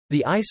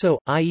The ISO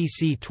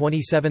IEC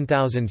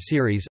 27000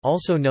 series,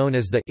 also known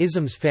as the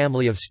ISMS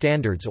family of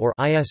standards or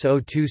ISO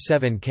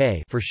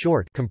 27K for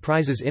short,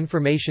 comprises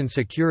information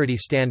security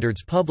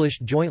standards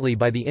published jointly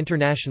by the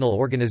International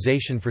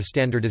Organization for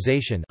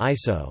Standardization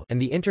 (ISO) and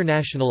the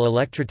International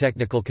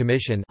Electrotechnical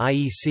Commission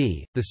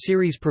 (IEC). The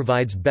series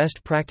provides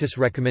best practice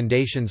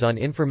recommendations on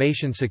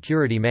information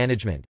security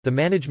management, the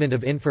management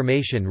of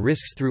information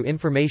risks through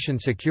information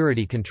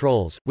security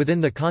controls, within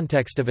the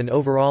context of an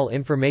overall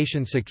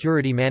information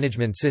security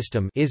management system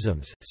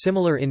 (ISMS),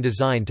 similar in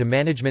design to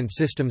management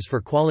systems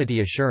for quality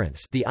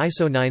assurance, the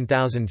ISO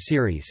 9000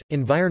 series,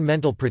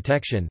 environmental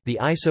protection, the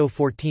ISO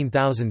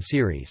 14000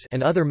 series,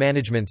 and other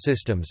management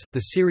systems. The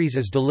series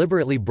is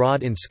deliberately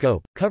broad in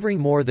scope, covering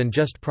more than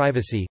just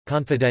privacy,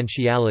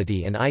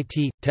 confidentiality, and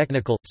IT,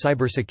 technical,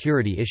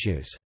 cybersecurity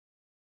issues.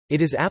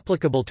 It is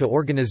applicable to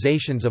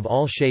organizations of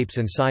all shapes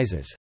and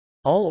sizes.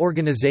 All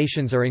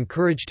organizations are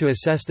encouraged to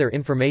assess their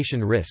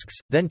information risks,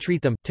 then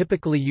treat them,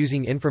 typically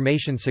using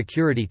information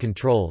security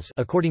controls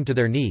according to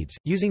their needs,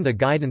 using the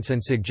guidance and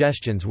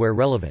suggestions where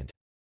relevant.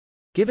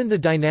 Given the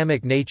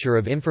dynamic nature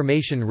of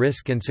information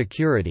risk and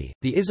security,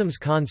 the ISMS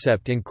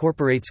concept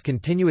incorporates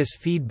continuous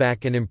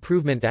feedback and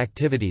improvement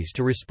activities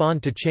to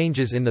respond to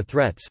changes in the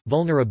threats,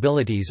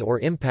 vulnerabilities or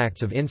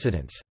impacts of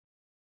incidents.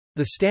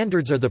 The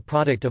standards are the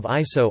product of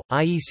ISO,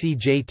 IEC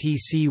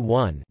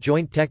JTC1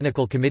 Joint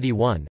Technical Committee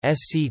 1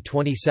 SC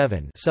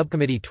 27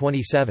 Subcommittee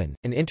 27,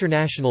 an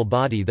international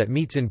body that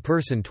meets in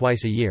person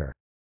twice a year.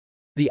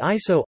 The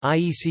ISO,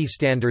 IEC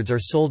standards are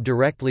sold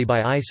directly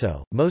by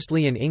ISO,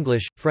 mostly in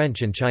English,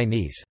 French and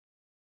Chinese.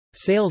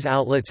 Sales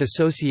outlets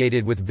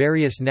associated with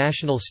various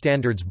national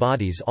standards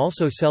bodies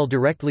also sell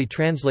directly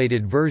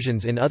translated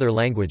versions in other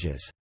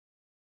languages.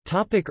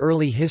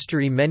 Early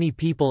history. Many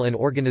people and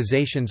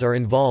organizations are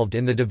involved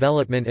in the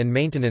development and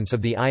maintenance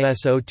of the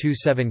ISO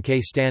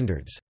 27K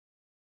standards.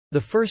 The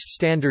first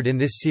standard in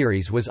this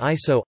series was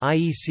ISO,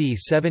 IEC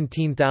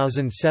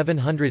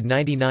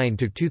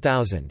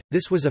 17799-2000.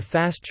 This was a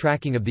fast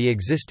tracking of the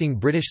existing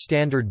British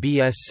standard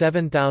BS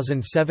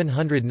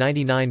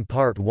 7799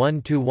 Part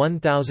 1 to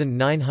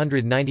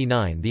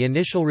 1999. The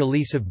initial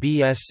release of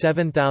BS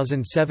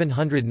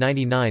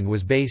 7799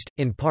 was based,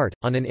 in part,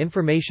 on an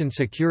information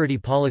security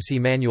policy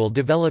manual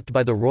developed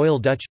by the Royal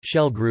Dutch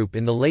Shell Group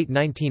in the late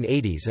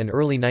 1980s and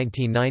early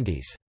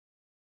 1990s.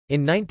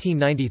 In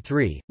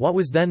 1993, what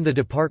was then the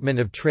Department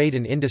of Trade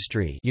and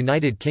Industry,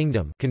 United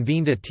Kingdom,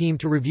 convened a team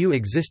to review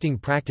existing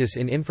practice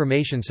in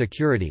information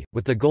security,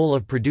 with the goal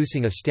of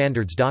producing a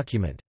standards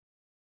document.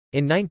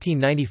 In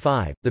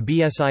 1995, the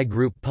BSI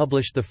Group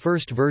published the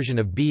first version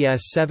of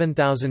BS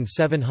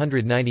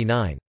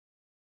 7799.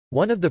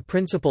 One of the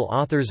principal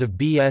authors of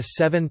BS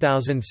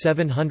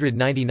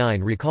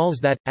 7799 recalls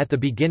that, at the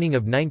beginning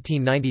of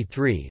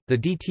 1993, the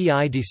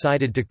DTI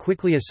decided to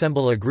quickly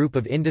assemble a group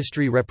of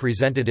industry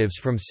representatives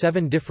from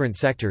 7 different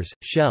sectors: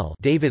 Shell,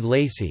 David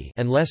Lacey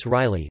and Les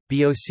Riley;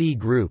 BOC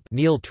Group,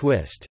 Neil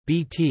Twist;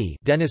 BT,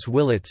 Dennis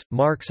Willits;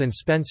 Marks and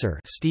Spencer,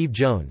 Steve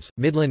Jones;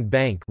 Midland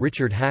Bank,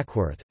 Richard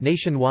Hackworth;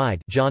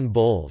 Nationwide, John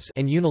Bowles;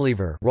 and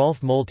Unilever,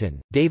 Rolf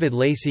Moulton. David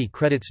Lacey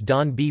credits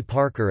Don B.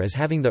 Parker as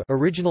having the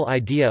original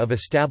idea of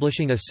establishing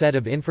a set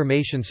of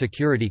information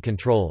security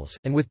controls,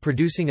 and with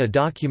producing a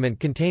document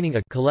containing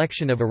a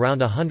collection of around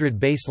 100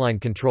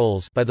 baseline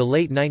controls by the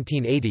late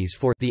 1980s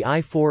for the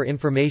I4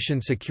 Information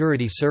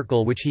Security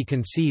Circle, which he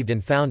conceived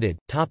and founded.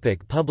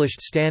 Published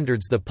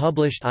standards. The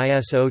published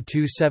ISO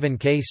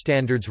 27K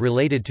standards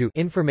related to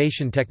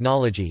information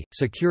technology,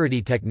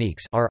 security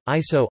techniques are,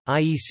 ISO,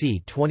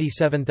 IEC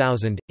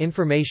 27000,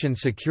 Information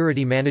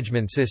Security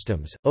Management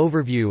Systems,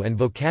 Overview and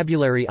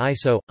Vocabulary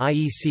ISO,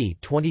 IEC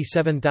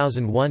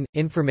 27001,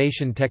 Information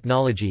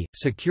Technology,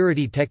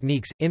 Security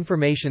Techniques,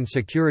 Information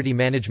Security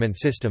Management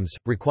Systems,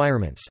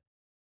 Requirements.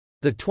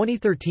 The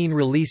 2013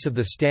 release of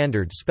the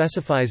standard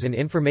specifies an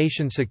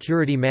information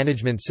security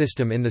management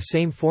system in the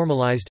same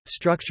formalized,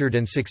 structured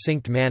and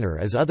succinct manner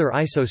as other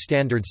ISO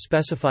standards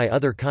specify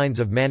other kinds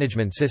of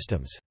management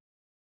systems.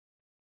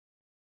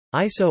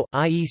 ISO,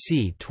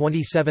 IEC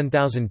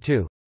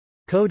 27002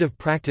 Code of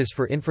Practice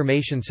for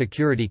Information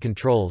Security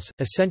Controls,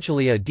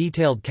 essentially a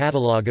detailed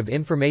catalog of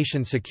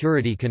information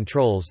security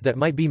controls that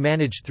might be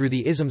managed through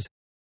the ISMS.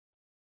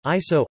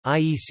 ISO,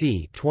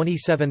 IEC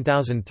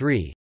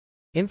 27003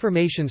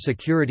 Information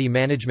Security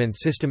Management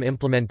System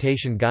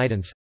Implementation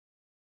Guidance.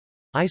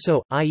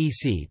 ISO,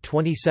 IEC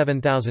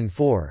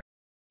 27004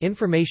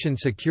 Information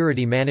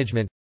Security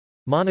Management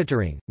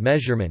Monitoring,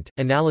 Measurement,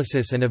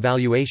 Analysis and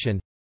Evaluation.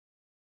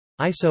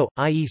 ISO,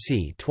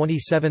 IEC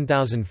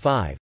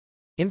 27005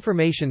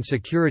 Information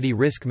Security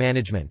Risk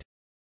Management.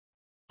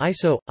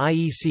 ISO,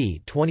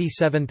 IEC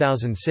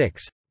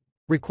 27006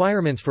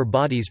 Requirements for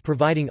bodies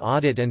providing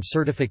audit and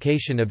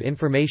certification of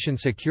information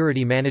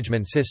security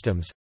management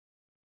systems.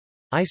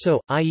 ISO,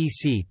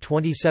 IEC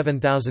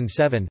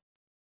 27007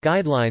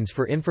 Guidelines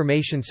for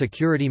Information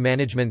Security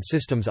Management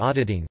Systems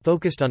Auditing,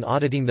 focused on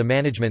auditing the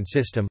management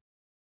system.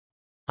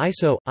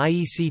 ISO,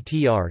 IEC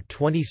TR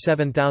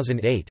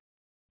 27008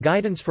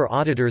 Guidance for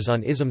auditors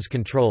on ISMS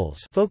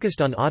controls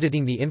focused on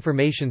auditing the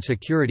information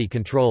security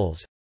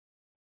controls.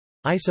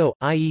 ISO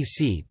 –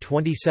 IEC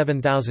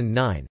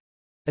 27009.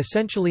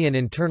 Essentially an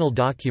internal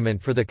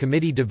document for the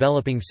committee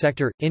developing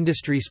sector,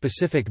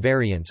 industry-specific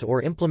variants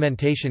or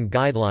implementation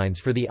guidelines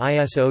for the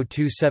ISO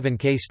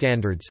 27K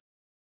standards.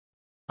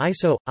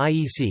 ISO –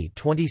 IEC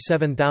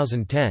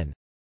 27010.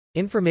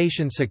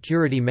 Information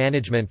security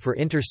management for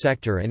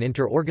inter-sector and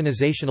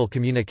inter-organizational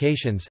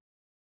communications.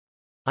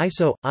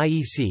 ISO –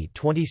 IEC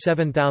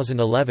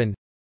 27011.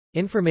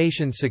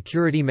 Information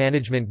Security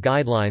Management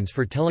Guidelines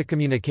for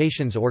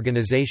Telecommunications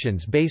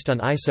Organizations based on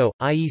ISO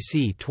 –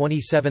 IEC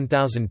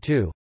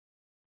 27002.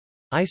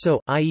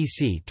 ISO –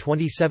 IEC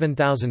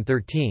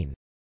 27013.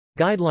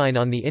 Guideline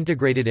on the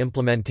integrated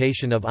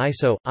implementation of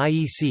ISO –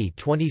 IEC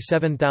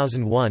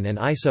 27001 and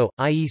ISO –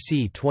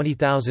 IEC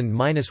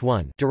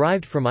 20000-1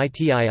 derived from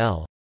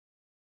ITIL.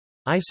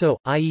 ISO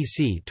 –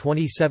 IEC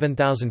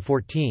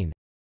 27014.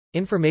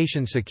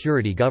 Information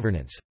Security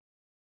Governance.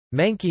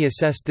 Mankey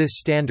assessed this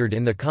standard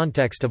in the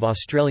context of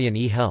Australian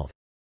e-health.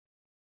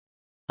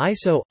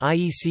 ISO –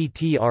 IEC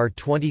TR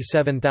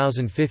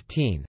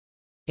 27015.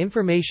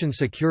 Information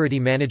Security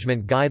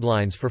Management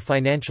Guidelines for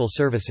Financial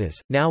Services,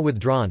 now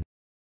withdrawn.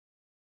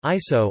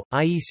 ISO –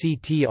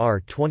 IEC TR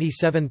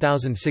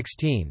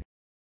 27016.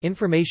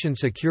 Information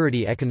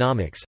Security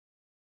Economics.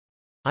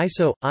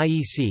 ISO –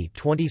 IEC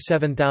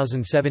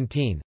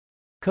 27017.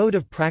 Code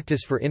of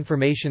Practice for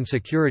Information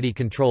Security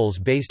Controls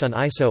based on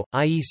ISO –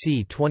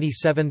 IEC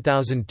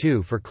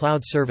 27002 for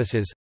cloud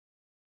services.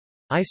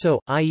 ISO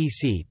 –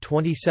 IEC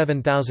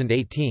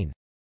 27018.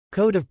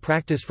 Code of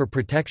Practice for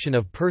Protection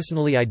of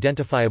Personally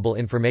Identifiable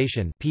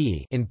Information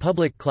in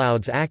public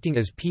clouds acting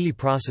as PE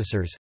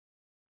processors.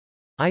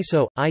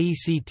 ISO –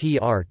 IEC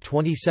TR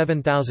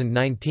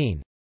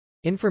 27019.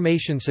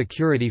 Information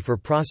Security for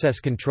Process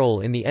Control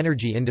in the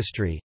Energy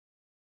Industry.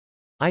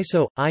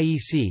 ISO –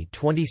 IEC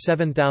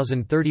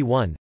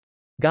 27031.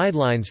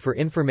 Guidelines for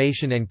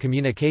Information and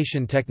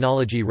Communication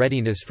Technology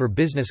Readiness for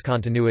Business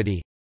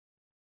Continuity.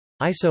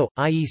 ISO –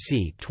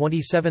 IEC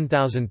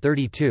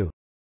 27032.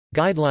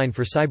 Guideline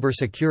for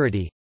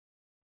Cybersecurity.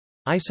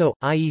 ISO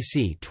 –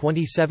 IEC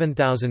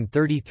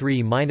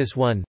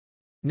 27033-1.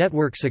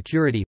 Network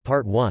Security,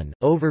 Part 1,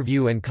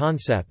 Overview and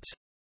Concepts.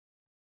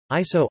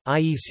 ISO –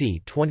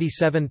 IEC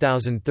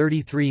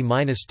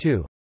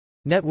 27033-2.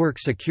 Network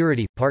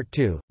Security, Part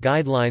 2,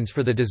 Guidelines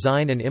for the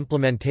Design and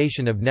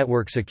Implementation of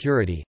Network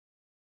Security.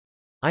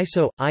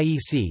 ISO –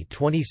 IEC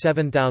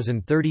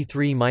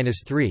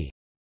 27033-3.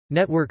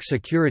 Network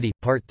Security,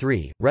 Part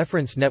 3,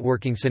 Reference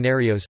Networking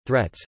Scenarios,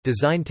 Threats,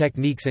 Design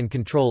Techniques and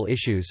Control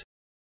Issues.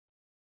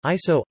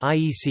 ISO –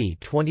 IEC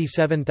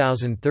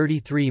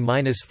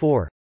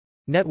 27033-4.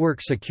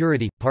 Network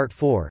Security, Part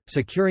 4,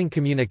 Securing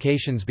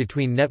Communications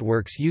between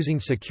Networks using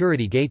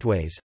Security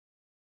Gateways.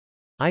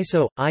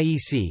 ISO –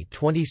 IEC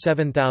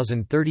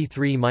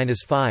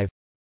 27033-5.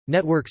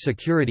 Network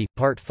Security,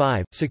 Part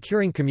 5,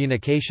 Securing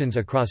Communications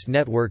across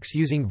Networks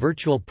using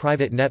Virtual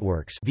Private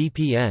Networks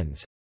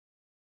 (VPNs).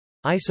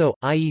 ISO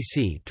 –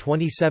 IEC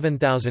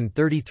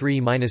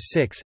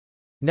 27033-6.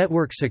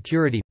 Network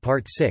Security,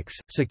 Part 6,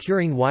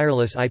 Securing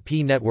Wireless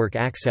IP Network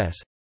Access.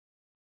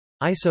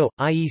 ISO –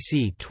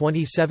 IEC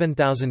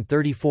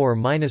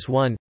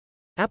 27034-1.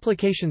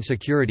 Application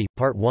Security,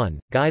 Part 1,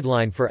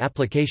 Guideline for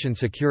Application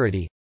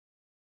Security.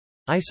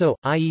 ISO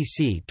 –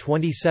 IEC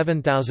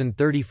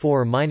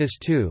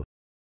 27034-2.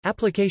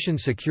 Application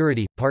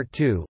Security, Part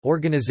 2,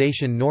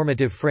 Organization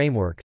Normative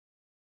Framework.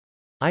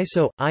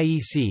 ISO –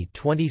 IEC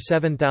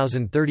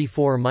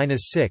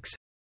 27034-6.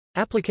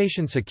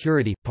 Application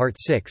Security, Part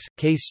 6,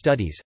 Case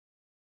Studies.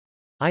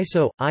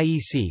 ISO –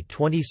 IEC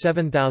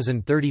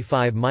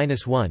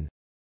 27035-1.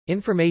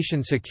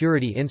 Information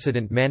Security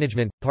Incident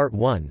Management, Part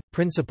 1,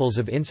 Principles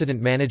of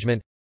Incident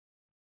Management.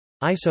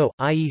 ISO –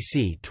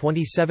 IEC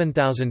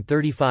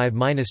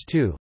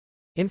 27035-2.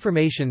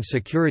 Information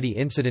Security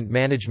Incident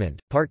Management,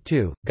 Part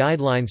 2,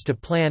 Guidelines to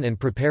Plan and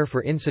Prepare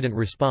for Incident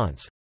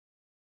Response.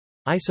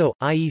 ISO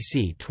 –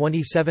 IEC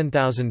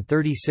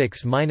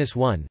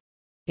 27036-1.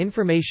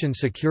 Information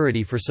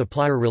Security for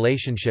Supplier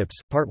Relationships,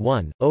 Part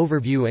 1,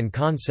 Overview and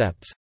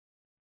Concepts.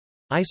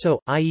 ISO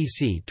 –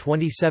 IEC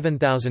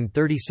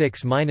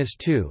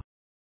 27036-2.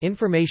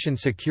 Information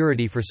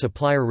Security for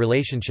Supplier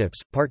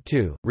Relationships, Part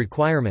 2,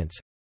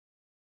 Requirements.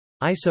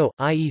 ISO –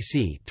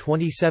 IEC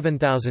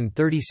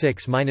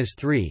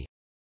 27036-3.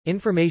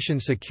 Information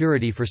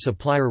Security for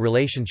Supplier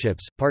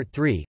Relationships, Part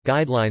 3,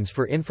 Guidelines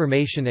for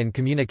Information and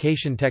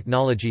Communication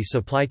Technology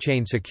Supply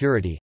Chain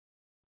Security.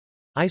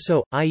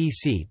 ISO –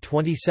 IEC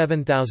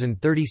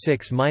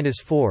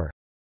 27036-4.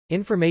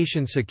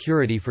 Information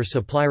Security for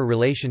Supplier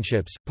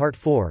Relationships, Part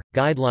 4,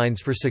 Guidelines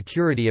for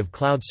Security of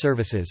Cloud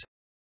Services.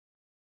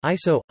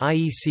 ISO –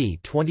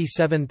 IEC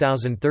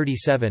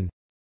 27037.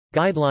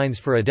 Guidelines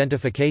for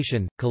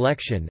Identification,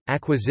 Collection,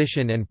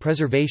 Acquisition and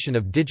Preservation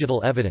of Digital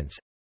Evidence.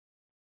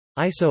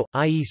 ISO –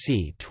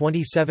 IEC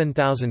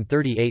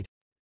 27038.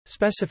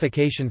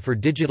 Specification for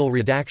Digital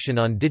Redaction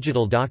on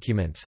Digital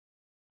Documents.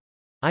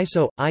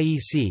 ISO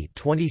IEC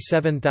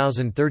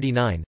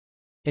 27039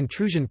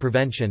 intrusion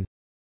prevention,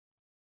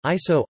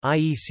 ISO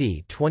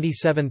IEC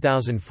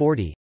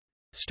 27040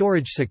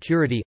 storage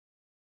security,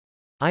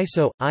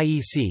 ISO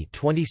IEC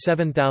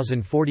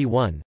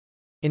 27041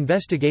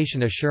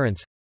 investigation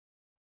assurance,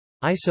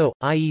 ISO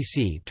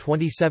IEC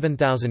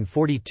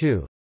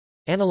 27042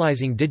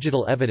 analyzing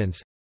digital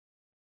evidence,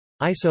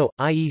 ISO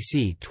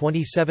IEC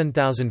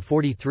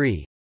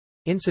 27043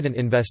 incident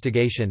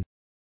investigation,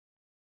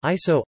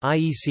 ISO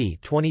IEC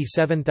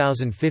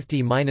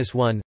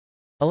 27050-1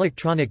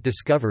 electronic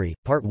discovery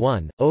part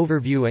 1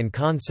 overview and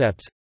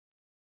concepts,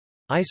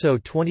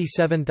 ISO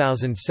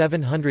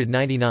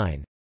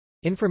 27799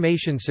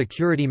 information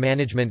security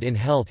management in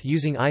health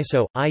using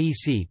ISO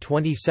IEC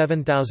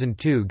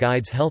 27002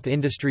 guides health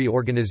industry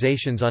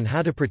organizations on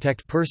how to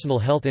protect personal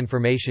health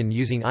information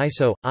using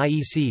ISO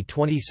IEC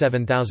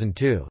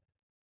 27002.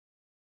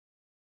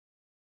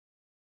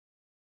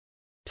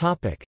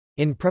 Topic: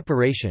 In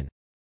preparation.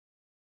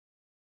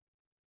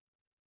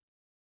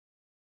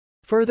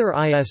 Further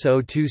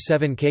ISO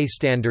 27K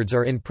standards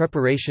are in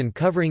preparation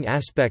covering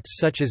aspects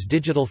such as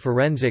digital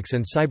forensics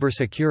and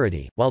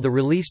cybersecurity, while the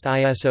released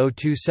ISO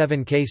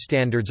 27K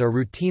standards are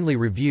routinely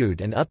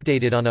reviewed and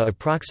updated on a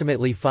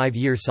approximately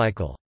 5-year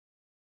cycle.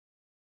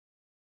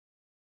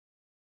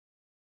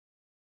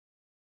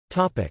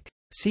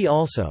 See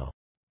also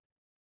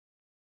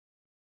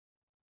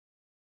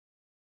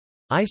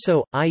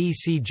ISO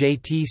IEC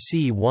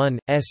JTC1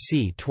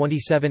 SC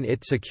 27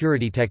 IT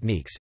security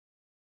techniques,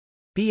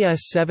 BS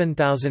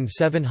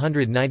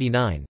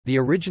 7799, the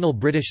original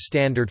British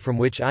standard from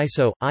which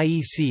ISO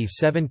IEC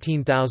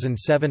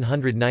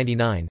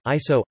 17799,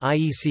 ISO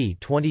IEC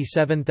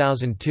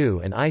 27002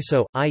 and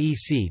ISO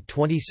IEC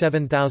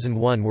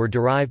 27001 were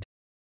derived.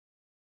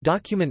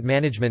 Document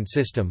Management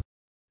System,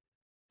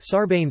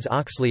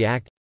 Sarbanes-Oxley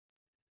Act,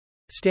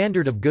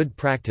 Standard of Good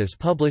Practice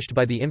published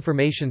by the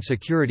Information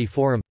Security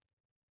Forum.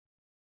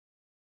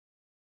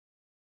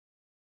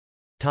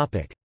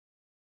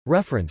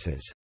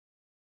 References.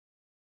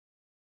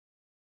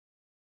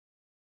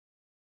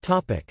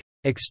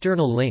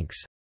 External links.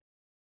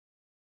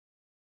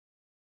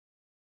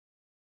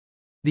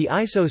 The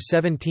ISO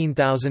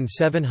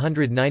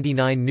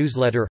 17799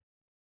 newsletter,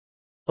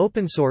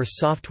 open source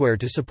software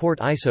to support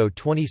ISO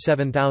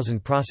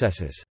 27000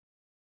 processes.